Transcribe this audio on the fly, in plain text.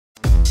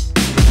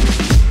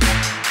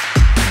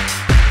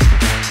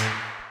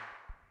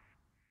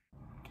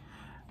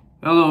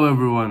Hello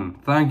everyone,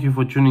 thank you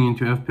for tuning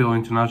into FPL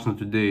International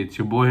today. It's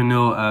your boy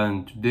Hanil,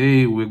 and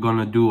today we're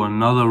gonna do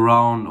another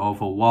round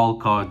of a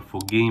wildcard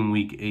for game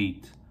week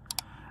 8.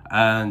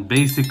 And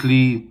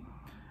basically,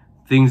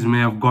 things may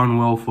have gone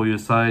well for your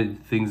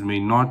side, things may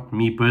not.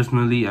 Me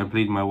personally, I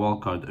played my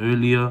wildcard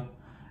earlier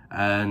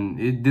and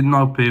it did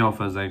not pay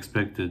off as I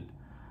expected.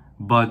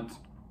 But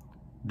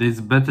there's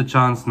a better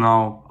chance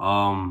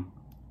now.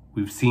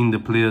 We've seen the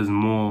players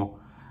more.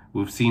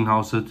 We've seen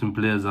how certain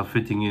players are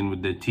fitting in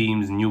with their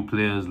teams, new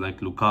players like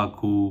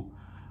Lukaku,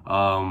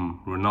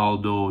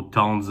 Ronaldo,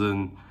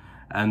 Townsend,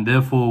 and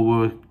therefore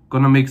we're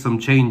gonna make some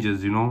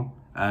changes,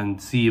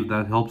 and see if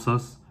that helps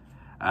us.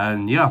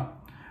 And yeah,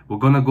 we're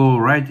gonna go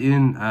right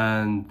in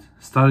and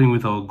starting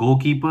with our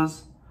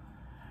goalkeepers.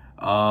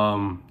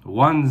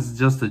 One's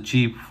just a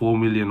cheap 4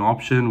 million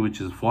option, which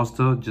is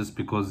Foster, just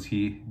because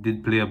he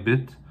did play a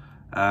bit.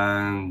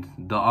 And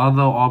the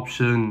other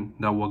option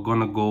that we're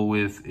gonna go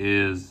with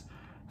is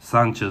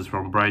Sanchez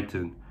from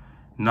Brighton.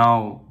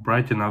 Now,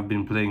 Brighton have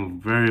been playing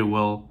very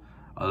well.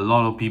 A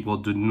lot of people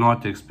do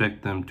not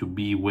expect them to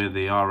be where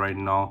they are right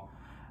now.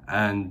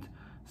 And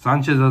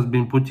Sanchez has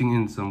been putting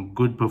in some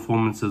good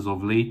performances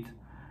of late.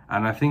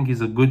 And I think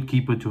he's a good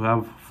keeper to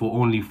have for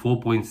only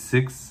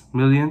 4.6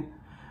 million.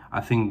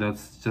 I think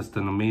that's just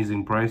an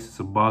amazing price. It's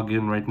a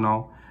bargain right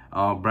now.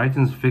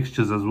 Brighton's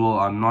fixtures as well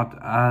are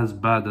not as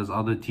bad as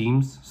other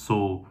teams.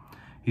 So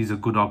he's a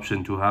good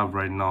option to have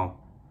right now.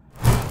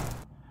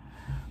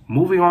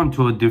 Moving on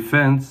to a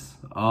defense,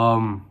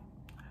 kind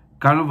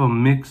of a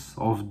mix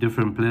of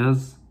different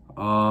players.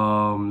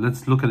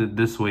 Let's look at it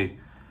this way.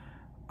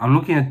 I'm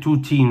looking at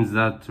two teams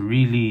that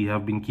really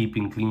have been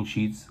keeping clean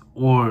sheets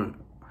or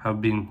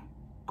have been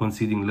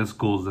conceding less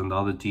goals than the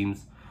other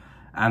teams.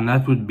 And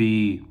that would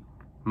be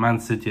Man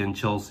City and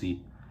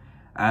Chelsea.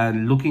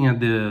 And looking at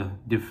the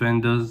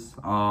defenders,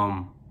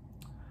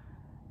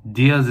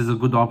 Diaz is a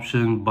good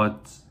option,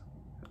 but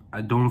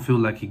I don't feel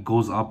like he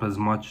goes up as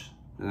much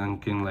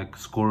and can like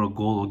score a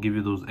goal or give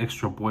you those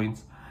extra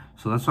points.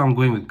 So that's why I'm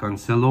going with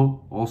Cancelo.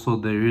 Also,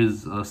 there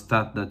is a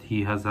stat that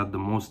he has had the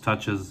most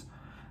touches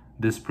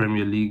this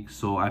Premier League,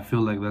 so I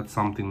feel like that's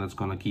something that's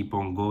going to keep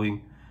on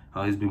going.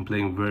 He's been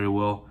playing very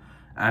well.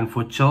 And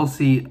for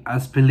Chelsea,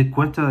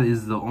 Azpilicueta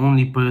is the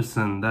only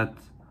person that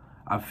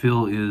I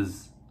feel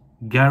is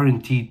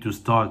guaranteed to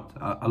start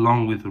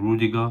along with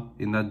Rudiger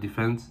in that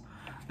defense.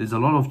 There's a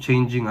lot of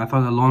changing. I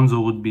thought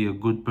Alonso would be a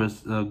good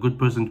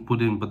person to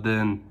put in, but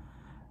then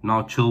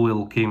now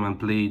Chilwell came and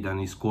played and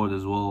he scored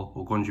as well,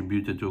 or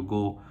contributed to a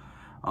goal.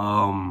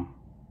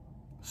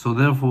 So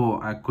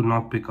therefore, I could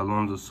not pick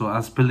Alonso. So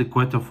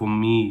Azpilicueta for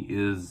me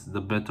is the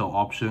better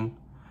option,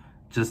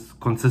 just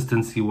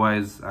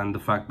consistency-wise, and the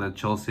fact that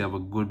Chelsea have a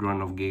good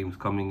run of games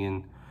coming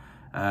in.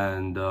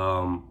 And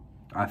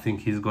I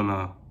think he's going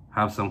to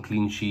have some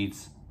clean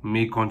sheets,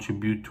 may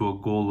contribute to a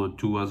goal or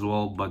two as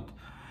well, but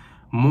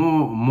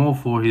more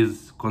for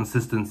his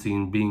consistency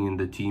in being in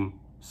the team.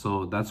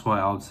 So that's why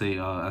I would say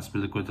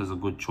Azpilicueta is a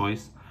good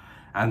choice.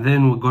 And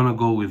then we're going to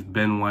go with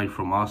Ben White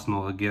from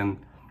Arsenal again.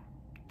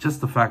 Just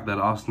the fact that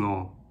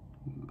Arsenal,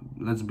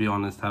 let's be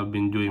honest, have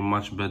been doing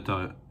much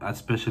better,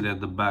 especially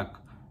at the back.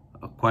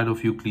 Quite a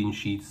few clean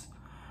sheets.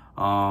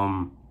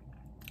 I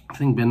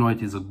think Ben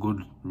White is a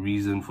good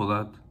reason for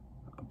that.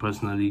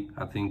 Personally,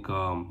 I think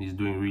he's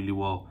doing really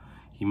well.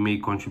 He may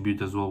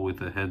contribute as well with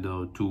a header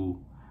or two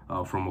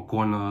from a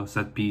corner,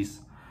 set piece.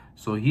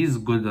 So he's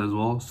good as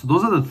well. So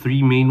those are the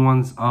three main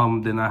ones.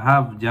 Then I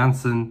have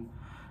Janssen,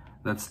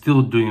 that's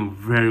still doing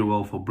very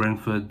well for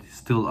Brentford. He's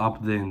still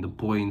up there in the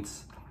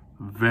points.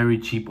 Very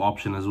cheap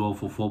option as well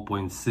for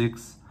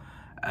 4.6.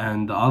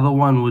 And the other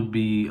one would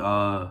be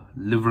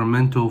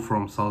Livramento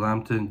from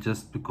Southampton,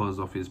 just because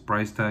of his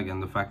price tag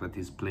and the fact that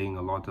he's playing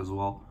a lot as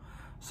well.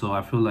 So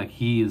I feel like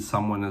he is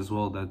someone as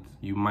well that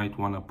you might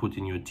want to put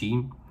in your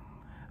team.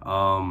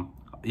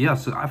 Yeah,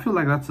 so I feel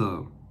like that's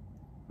a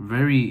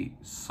very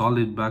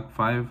solid back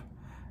five,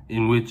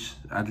 in which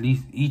at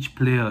least each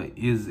player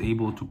is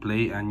able to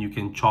play and you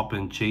can chop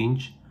and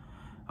change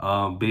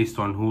based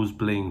on who's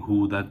playing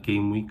who that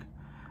game week.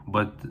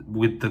 But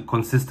with the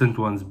consistent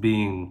ones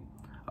being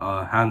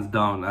hands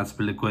down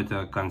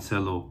Azpilicueta,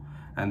 Cancelo,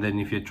 and then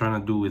if you're trying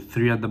to do with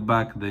three at the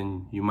back,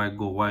 then you might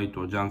go White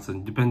or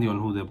Johnson, depending on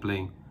who they're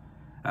playing.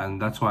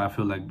 And that's why I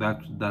feel like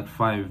that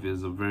five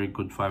is a very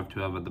good five to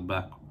have at the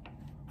back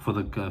for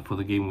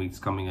the game weeks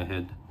coming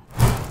ahead.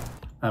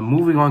 And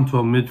moving on to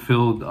a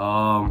midfield,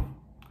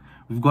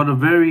 we've got a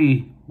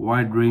very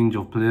wide range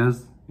of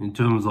players in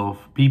terms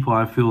of people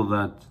I feel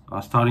that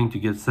are starting to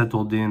get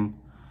settled in,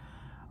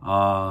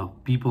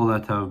 people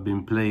that have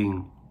been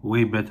playing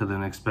way better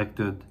than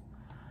expected.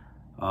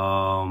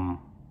 A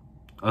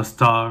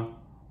star,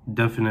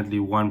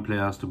 definitely one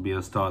player has to be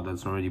a star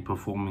that's already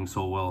performing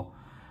so well.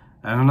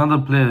 And another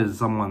player is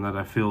someone that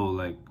I feel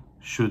like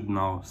should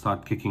now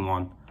start kicking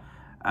on.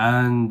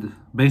 And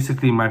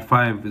basically my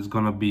five is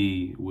going to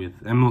be with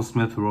Emil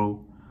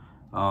Smith-Rowe.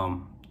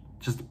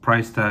 Just the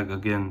price tag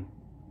again,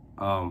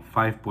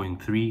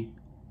 5.3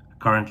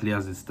 currently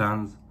as it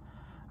stands.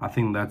 I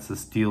think that's a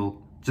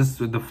steal. just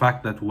with the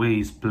fact that way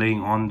he's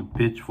playing on the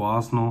pitch for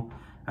Arsenal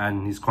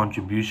and his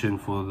contribution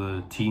for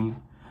the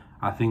team,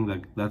 I think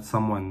that that's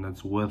someone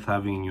that's worth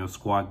having in your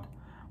squad.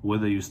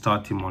 Whether you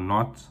start him or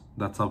not,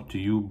 that's up to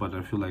you, but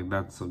I feel like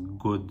that's a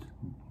good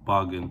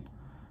bargain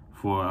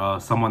for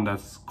someone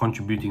that's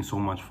contributing so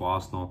much for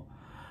Arsenal.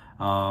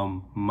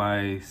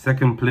 My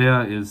second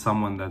player is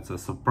someone that's a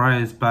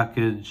surprise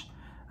package,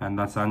 and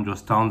that's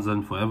Andros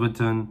Townsend for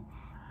Everton.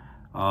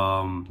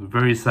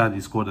 Very sad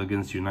he scored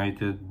against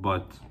United,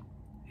 but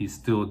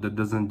that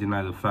doesn't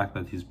deny the fact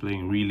that he's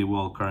playing really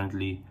well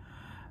currently.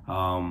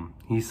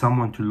 He's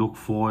someone to look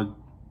forward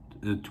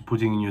to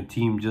putting in your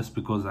team, just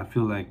because I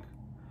feel like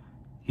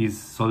he's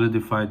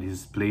solidified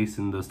his place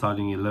in the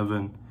starting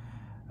 11,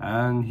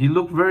 and he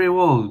looked very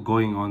well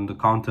going on the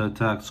counter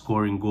attack,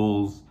 scoring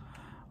goals,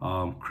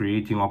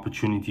 creating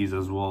opportunities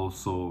as well.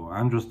 So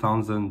Andros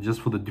Townsend, just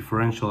for the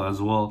differential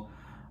as well,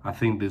 I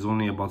think there's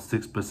only about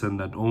 6%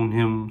 that own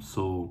him.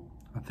 So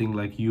I think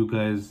like you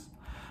guys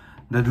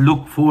that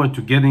look forward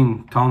to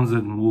getting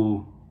Townsend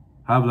will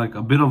have like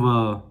a bit of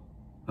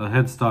a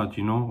head start,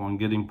 you know, on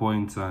getting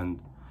points and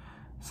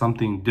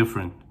something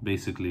different.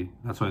 Basically,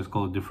 that's why it's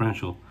called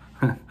differential.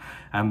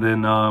 And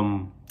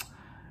then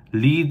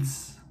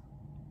Leeds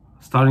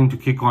starting to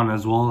kick on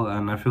as well,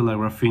 and I feel like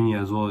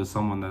Rafinha as well is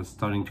someone that's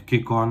starting to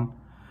kick on.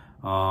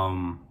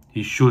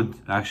 He should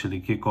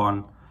actually kick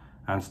on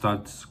and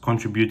start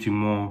contributing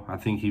more. I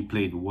think he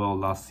played well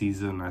last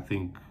season. I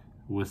think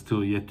we're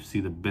still yet to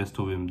see the best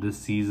of him this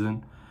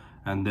season,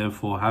 and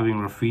therefore having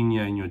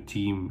Rafinha in your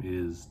team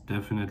is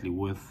definitely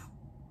worth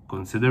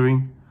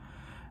considering.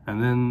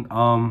 And then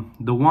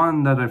the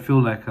one that I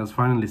feel like has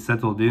finally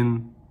settled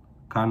in,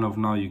 kind of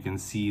now you can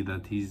see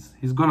that he's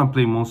gonna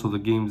play most of the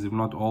games, if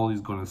not all.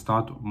 He's gonna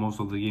start most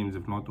of the games,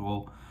 if not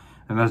all,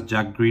 and that's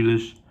Jack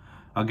Grealish.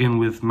 Again,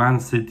 with Man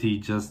City,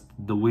 just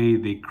the way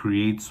they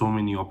create so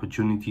many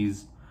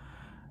opportunities,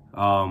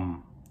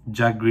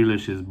 Jack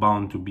Grealish is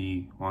bound to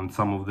be on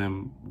some of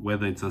them,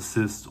 whether it's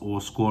assists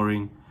or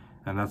scoring,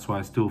 and that's why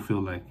I still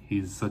feel like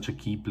he's such a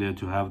key player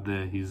to have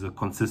there. He's a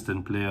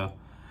consistent player.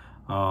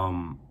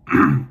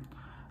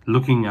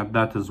 Looking at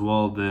that as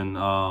well, then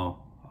our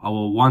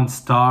 1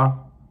 star,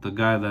 the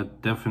guy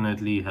that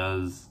definitely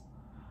has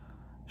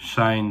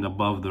shined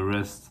above the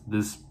rest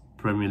this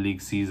Premier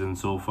League season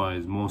so far,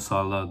 is Mo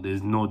Salah.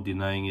 There's no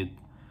denying it.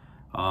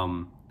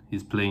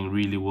 He's playing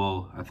really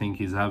well. I think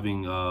he's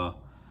having a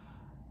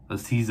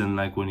season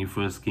like when he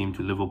first came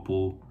to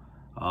Liverpool.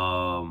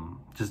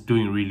 Just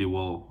doing really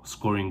well,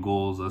 scoring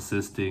goals,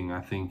 assisting.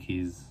 I think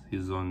he's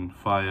on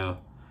fire.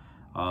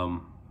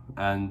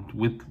 And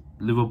with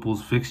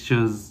Liverpool's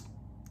fixtures,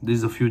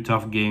 there's a few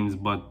tough games,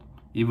 but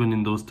even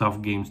in those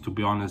tough games, to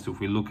be honest, if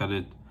we look at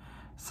it,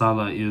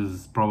 Salah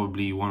is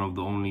probably one of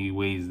the only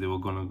ways they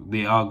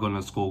are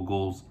gonna score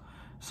goals.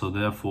 So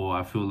therefore,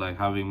 I feel like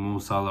having Mo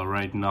Salah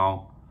right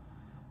now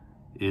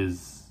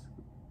is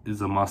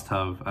a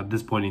must-have at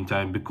this point in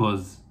time,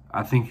 because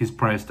I think his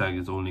price tag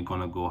is only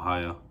gonna go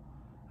higher,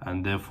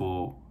 and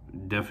therefore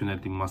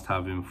definitely must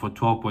have him for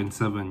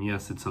 12.7.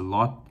 Yes, it's a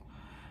lot,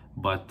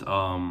 but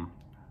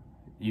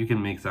you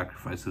can make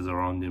sacrifices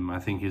around him. I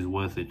think he's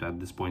worth it at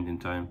this point in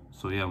time.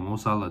 So yeah, Mo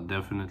Salah,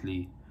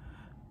 definitely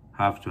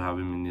have to have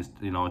him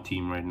in our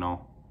team right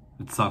now.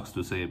 It sucks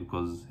to say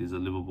because he's a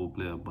Liverpool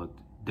player, but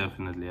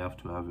definitely have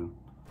to have him.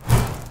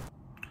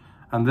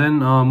 And then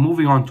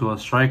moving on to our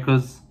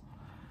strikers.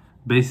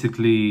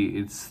 Basically,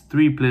 it's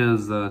 3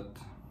 players that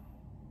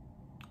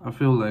I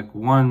feel like,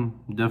 one,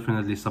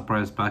 definitely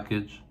surprise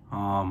package,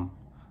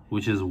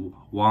 which is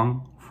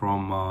Wang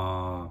from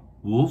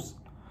Wolves.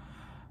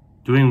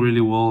 Doing really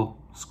well,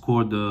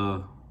 scored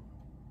a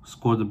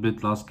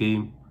bit last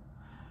game.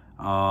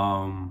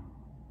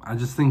 I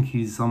just think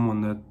he's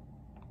someone that,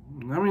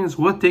 I mean, it's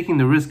worth taking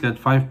the risk at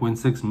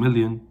 5.6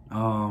 million.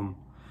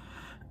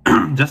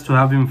 Just to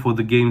have him for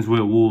the games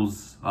where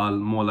Wolves are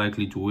more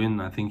likely to win.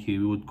 I think he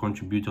would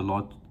contribute a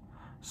lot.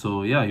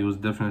 So yeah, he was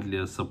definitely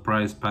a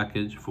surprise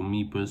package for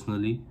me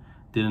personally.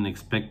 Didn't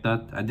expect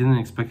that. I didn't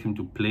expect him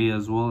to play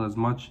as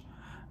much,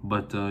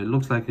 but it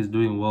looks like he's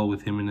doing well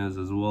with Jimenez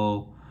as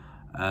well.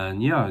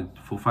 And yeah,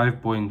 for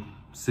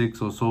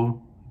 5.6 or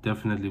so,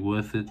 definitely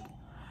worth it.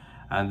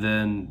 And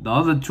then the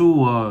other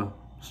 2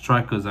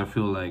 strikers, I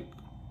feel like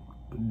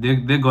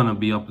they're gonna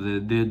be up there.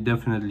 They're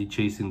definitely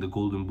chasing the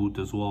golden boot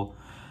as well,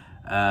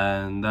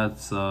 and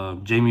that's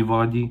Jamie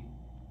Vardy.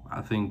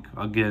 I think,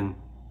 again,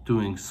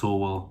 doing so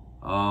well.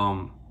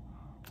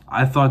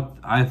 I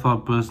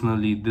thought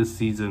personally this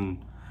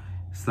season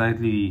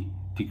slightly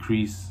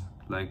decreased,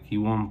 like he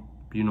won't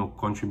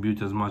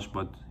contribute as much,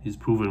 but he's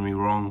proven me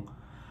wrong.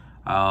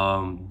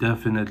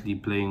 Definitely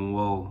playing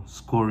well,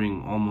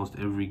 scoring almost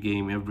every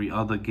game, every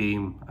other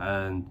game,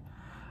 and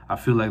I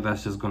feel like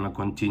that's just gonna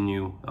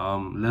continue.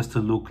 Leicester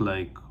look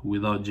like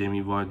without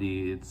Jamie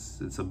Vardy,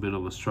 it's a bit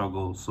of a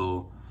struggle.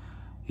 So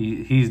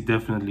he's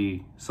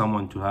definitely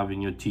someone to have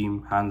in your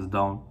team, hands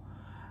down.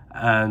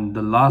 And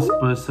the last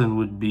person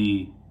would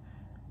be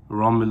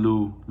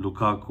Romelu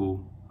Lukaku.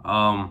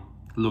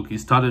 Look, he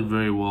started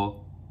very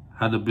well,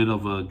 had a bit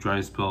of a dry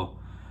spell,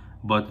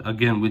 But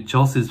again, with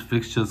Chelsea's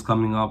fixtures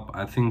coming up,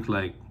 I think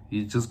like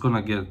he's just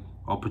gonna get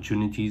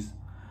opportunities,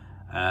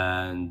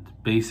 and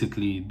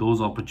basically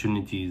those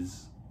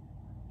opportunities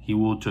he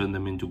will turn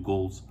them into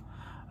goals.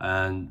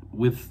 And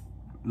with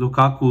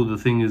Lukaku, the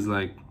thing is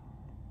like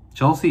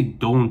Chelsea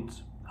don't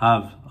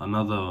have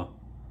another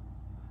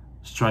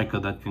striker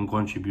that can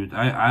contribute.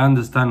 I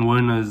understand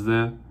Werner is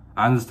there.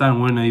 I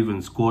understand Werner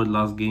even scored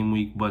last game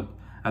week, but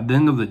at the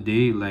end of the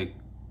day, like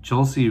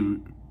Chelsea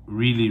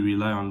really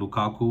rely on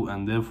Lukaku,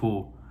 and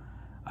therefore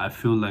I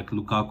feel like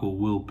Lukaku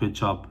will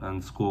pitch up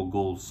and score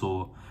goals.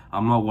 So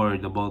I'm not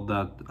worried about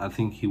that. I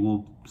think he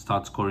will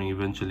start scoring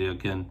eventually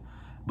again.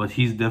 But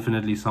he's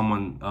definitely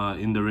someone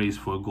in the race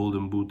for a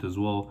golden boot as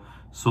well.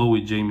 So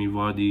with Jamie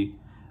Vardy,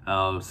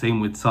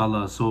 same with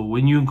Salah. So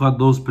when you got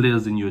those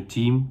players in your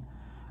team,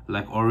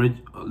 like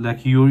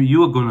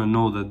you are gonna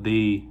know that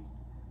they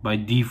by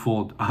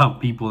default are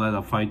people that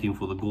are fighting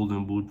for the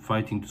golden boot,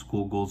 fighting to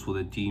score goals for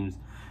their teams.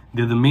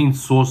 They're the main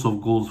source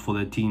of goals for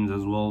their teams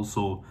as well.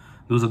 So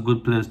those are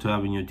good players to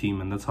have in your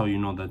team, and that's how you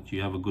know that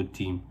you have a good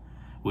team.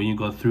 When you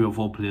got 3 or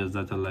 4 players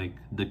that are like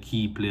the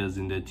key players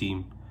in their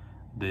team,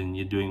 then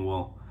you're doing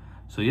well.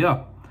 So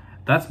yeah,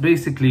 that's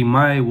basically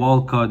my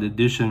wildcard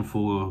edition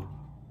for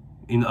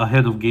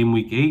ahead of game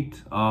week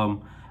 8.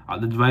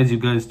 I'd advise you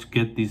guys to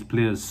get these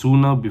players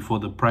sooner before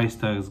the price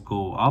tags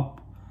go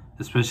up,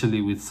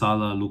 especially with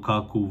Salah,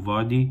 Lukaku,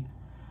 Vardy.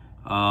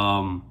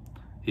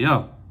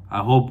 Yeah, I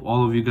hope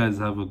all of you guys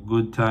have a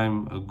good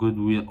time, a good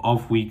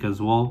off week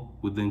as well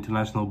with the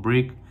international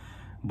break.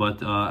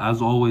 But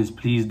as always,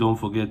 please don't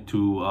forget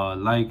to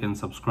like and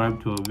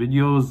subscribe to our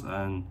videos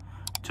and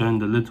turn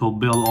the little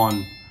bell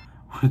on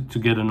to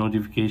get a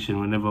notification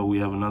whenever we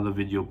have another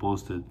video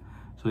posted.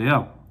 So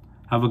yeah,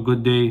 have a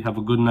good day, have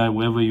a good night,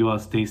 wherever you are,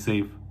 stay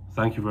safe.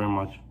 Thank you very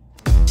much.